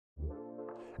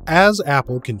As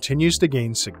Apple continues to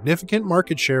gain significant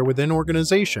market share within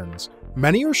organizations,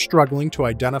 many are struggling to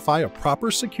identify a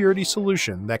proper security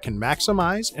solution that can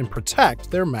maximize and protect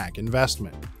their Mac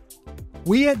investment.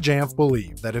 We at Jamf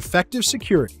believe that effective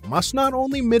security must not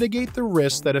only mitigate the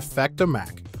risks that affect a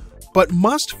Mac, but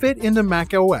must fit into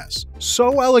macOS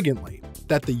so elegantly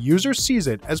that the user sees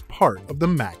it as part of the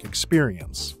Mac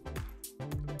experience.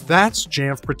 That's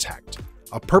Jamf Protect,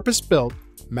 a purpose-built,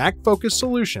 Mac-focused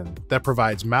solution that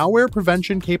provides malware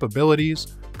prevention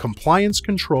capabilities, compliance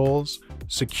controls,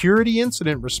 security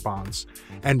incident response,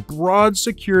 and broad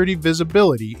security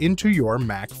visibility into your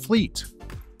Mac fleet.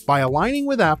 By aligning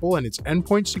with Apple and its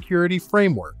Endpoint security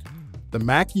framework, the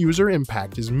Mac user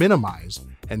impact is minimized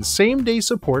and same-day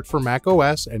support for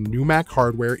macOS and new Mac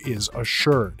hardware is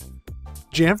assured.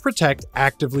 Jamf Protect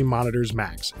actively monitors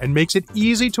Macs and makes it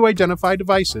easy to identify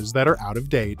devices that are out of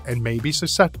date and may be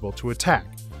susceptible to attack.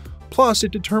 Plus,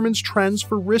 it determines trends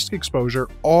for risk exposure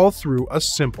all through a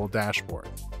simple dashboard.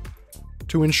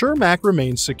 To ensure Mac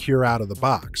remains secure out of the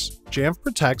box, Jamf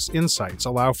Protect's insights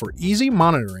allow for easy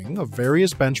monitoring of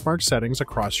various benchmark settings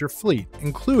across your fleet,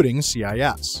 including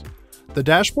CIS. The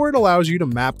dashboard allows you to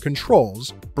map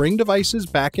controls, bring devices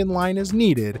back in line as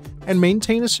needed, and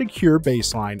maintain a secure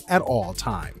baseline at all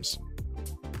times.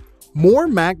 More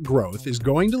Mac growth is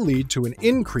going to lead to an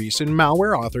increase in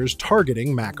malware authors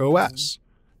targeting macOS.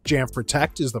 Jamf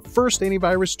Protect is the first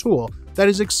antivirus tool that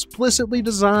is explicitly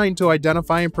designed to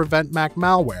identify and prevent Mac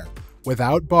malware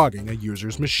without bogging a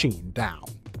user's machine down.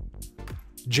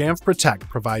 Jamf Protect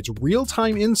provides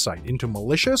real-time insight into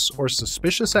malicious or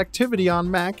suspicious activity on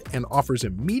Mac and offers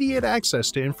immediate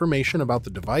access to information about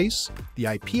the device, the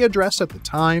IP address at the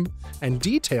time, and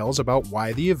details about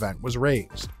why the event was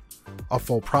raised. A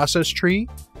full process tree,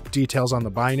 details on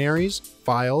the binaries,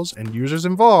 files, and users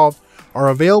involved are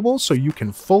available so you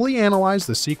can fully analyze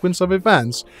the sequence of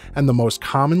events and the most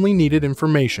commonly needed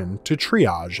information to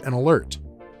triage and alert.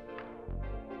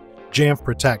 Jamf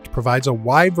Protect provides a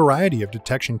wide variety of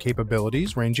detection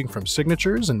capabilities ranging from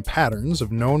signatures and patterns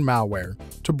of known malware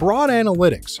to broad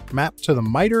analytics mapped to the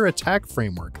MITRE attack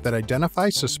framework that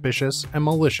identifies suspicious and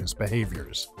malicious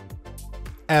behaviors.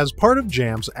 As part of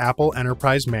Jamf's Apple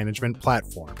Enterprise Management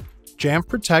Platform, Jamf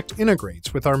Protect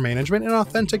integrates with our management and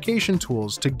authentication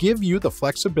tools to give you the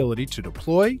flexibility to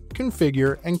deploy,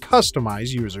 configure, and customize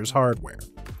users' hardware.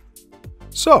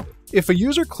 So, if a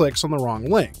user clicks on the wrong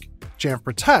link, Jamf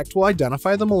Protect will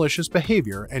identify the malicious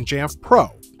behavior, and Jamf Pro,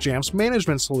 Jamf's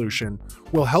management solution,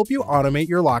 will help you automate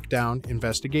your lockdown,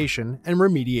 investigation, and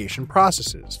remediation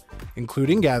processes,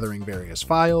 including gathering various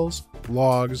files,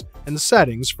 logs, and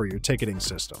settings for your ticketing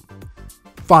system.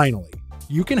 Finally,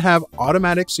 you can have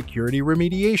automatic security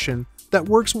remediation that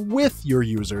works with your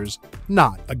users,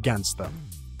 not against them.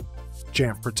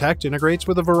 Jamf Protect integrates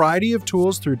with a variety of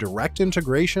tools through direct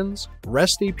integrations,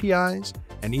 REST APIs,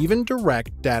 and even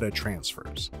direct data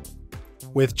transfers.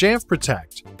 With Jamf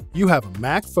Protect, you have a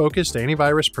Mac-focused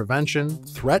antivirus prevention,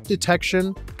 threat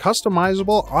detection,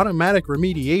 customizable automatic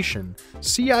remediation,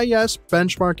 CIS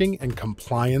benchmarking, and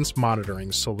compliance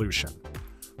monitoring solution.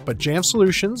 But Jamf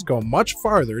solutions go much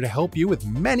farther to help you with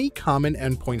many common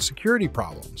endpoint security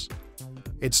problems.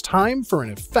 It's time for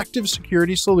an effective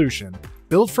security solution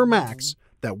built for Macs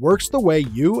that works the way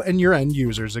you and your end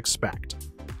users expect.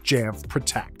 Jamf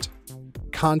Protect.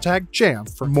 Contact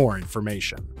Jamf for more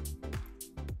information.